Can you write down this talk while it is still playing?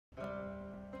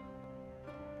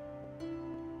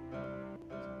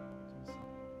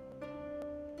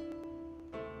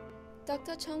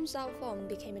Dr. Zhang Danfeng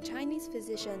became a Chinese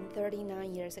physician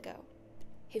 39 years ago.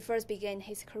 He first began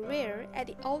his career at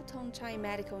the Old Thong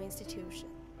Medical Institution.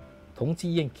 同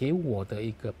济医院给我的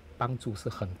一个帮助是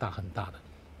很大的。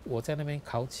我在那边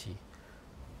考起，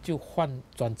就换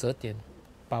转折点，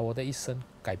把我的一生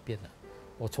改变了。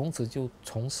我从此就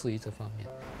从事于这方面。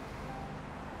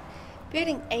Built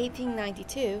in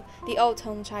 1892, the Old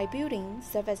Thong Building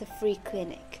served as a free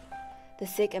clinic. The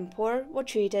sick and poor were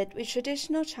treated with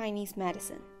traditional Chinese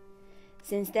medicine.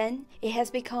 Since then, it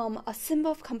has become a symbol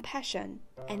of compassion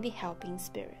and the helping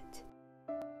spirit.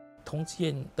 同济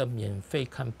院的免费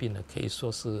看病呢，可以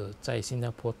说是在新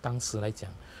加坡当时来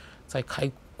讲，在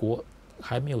开国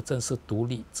还没有正式独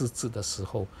立自治的时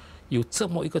候，有这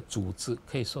么一个组织，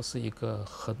可以说是一个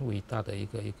很伟大的一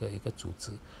个组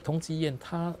织。同济医院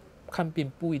它看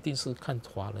病不一定是看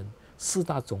华人，四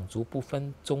大种族不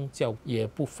分宗教也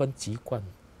不分籍贯，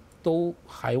都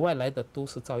海外来的都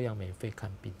是照样免费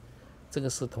看病，这个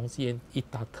是同济医院一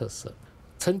大特色。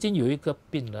曾经有一个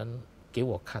病人给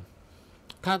我看，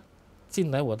他进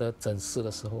来我的诊室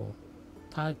的时候，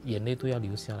他眼泪都要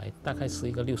流下来，大概是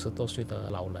一个60多岁的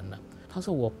老人了。他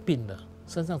说我病了，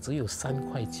身上只有3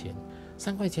块钱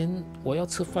，3块钱我要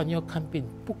吃饭要看病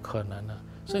不可能了，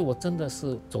所以我真的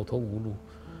是走投无路。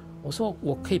我说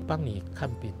我可以帮你看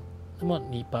病，那么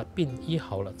你把病医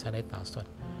好了才来打算。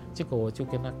结果我就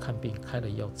跟他看病，开了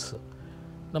药吃。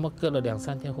那么隔了2、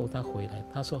3天后他回来，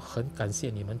他说很感谢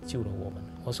你们救了我们。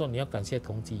我说你要感谢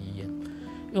同济医院，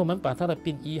因为我们把他的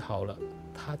病医好了，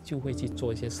他就会去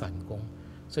做一些散工，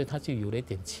所以他就有了一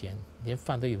点钱，连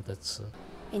饭都有得吃。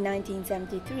In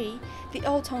 1973, the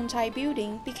Old Thong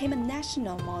Building became a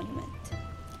national monument.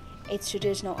 Its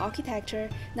traditional architecture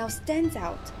now stands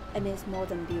out amidst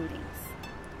modern buildings.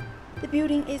 The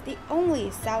building is the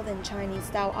only Southern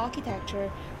Chinese-style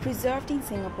architecture preserved in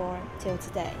Singapore till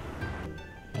today.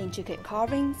 Intricate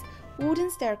carvings, wooden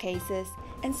staircases,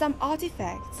 and some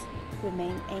artifacts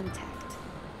remain intact.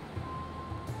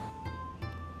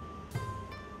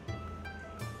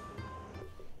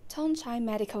 Thong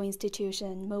Medical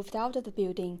Institution moved out of the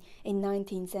building in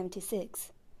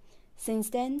 1976.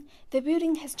 Since then, the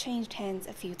building has changed hands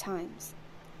a few times.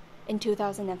 In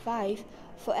 2005,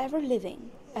 Forever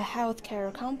Living, a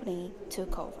healthcare company,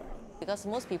 took over. Because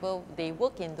most people, they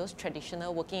work in those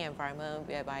traditional working environment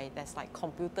whereby there's like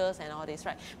computers and all this,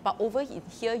 right? But over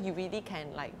here, you really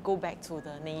can like go back to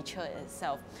the nature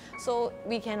itself. So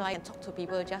we can like talk to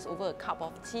people just over a cup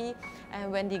of tea.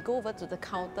 And when they go over to the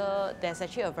counter, there's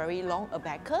actually a very long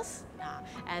abacus.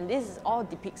 And this all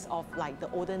depicts of like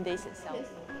the olden days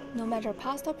itself. No matter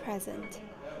past or present,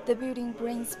 the building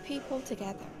brings people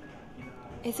together.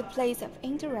 It's a place of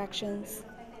interactions,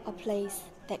 a place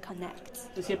that connects.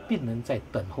 这些病人在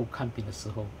等候看病的时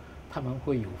候，他们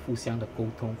会有互相的沟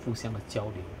通、互相的交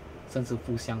流，甚至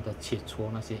互相的切磋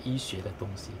那些医学的东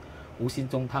西，无形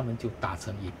中他们就打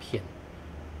成一片。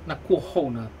那过后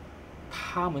呢，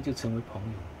他们就成为朋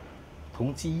友。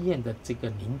同济医院的这个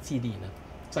凝聚力呢，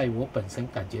在我本身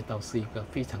感觉到是一个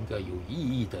非常的有意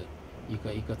义的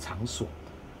一个场所。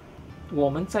我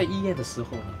们在医院的时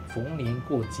候呢，逢年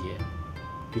过节，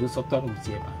比如说端午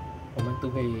节吧，我们都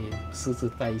会私自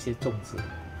带一些粽子，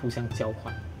互相交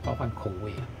换，换口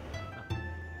味。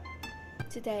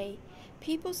Today,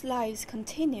 people's lives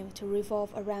continue to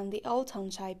revolve around the Old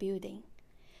Thong building.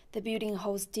 The building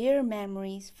holds dear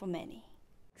memories for many.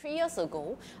 3 years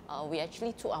ago, we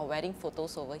actually took our wedding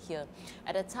photos over here.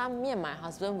 At the time, me and my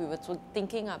husband, we were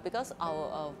thinking, because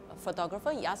our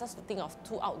photographer, he asked us to think of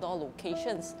 2 outdoor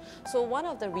locations. So one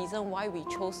of the reasons why we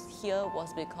chose here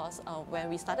was because when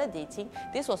we started dating,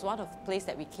 this was one of the places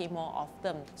that we came more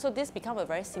often. So this became a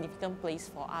very significant place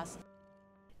for us.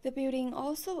 The building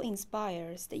also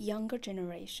inspires the younger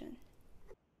generation.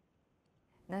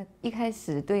 那一开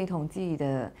始对同济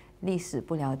的历史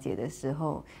不了解的时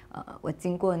候，我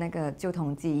经过那个旧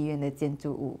同济医院的建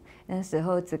筑物，那时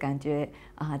候只感觉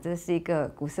这是一个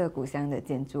古色古香的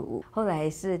建筑物。后来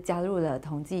是加入了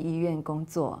同济医院工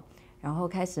作，然后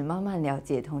开始慢慢了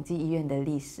解同济医院的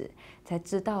历史，才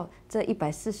知道这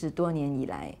140多年以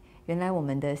来，原来我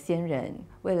们的先人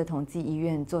为了同济医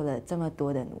院做了这么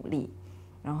多的努力，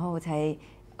然后才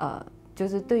就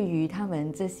是对于他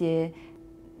们这些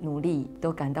努力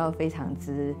都感到非常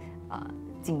之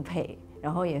敬佩，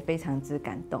然后也非常之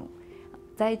感动。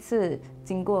再一次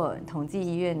经过同济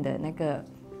医院的那个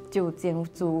旧建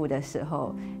筑物的时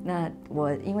候，那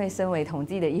我因为身为同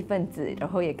济的一份子，然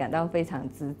后也感到非常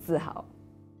之自豪。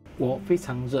我非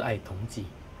常热爱同济，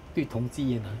对同济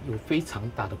医院呢有非常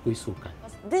大的归属感。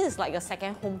This is like a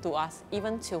second home to us,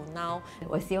 even till now.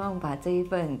 我希望把这一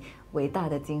份伟大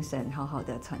的精神好好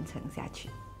的传承下去。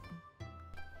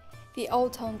The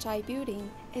old Thong Chai building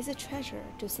is a treasure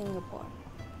to Singapore.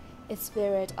 Its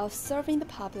spirit of serving the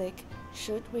public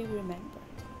should be remembered.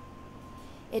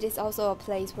 It is also a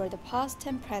place where the past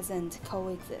and present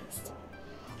coexist.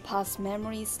 Past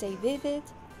memories stay vivid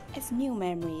as new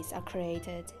memories are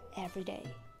created every day.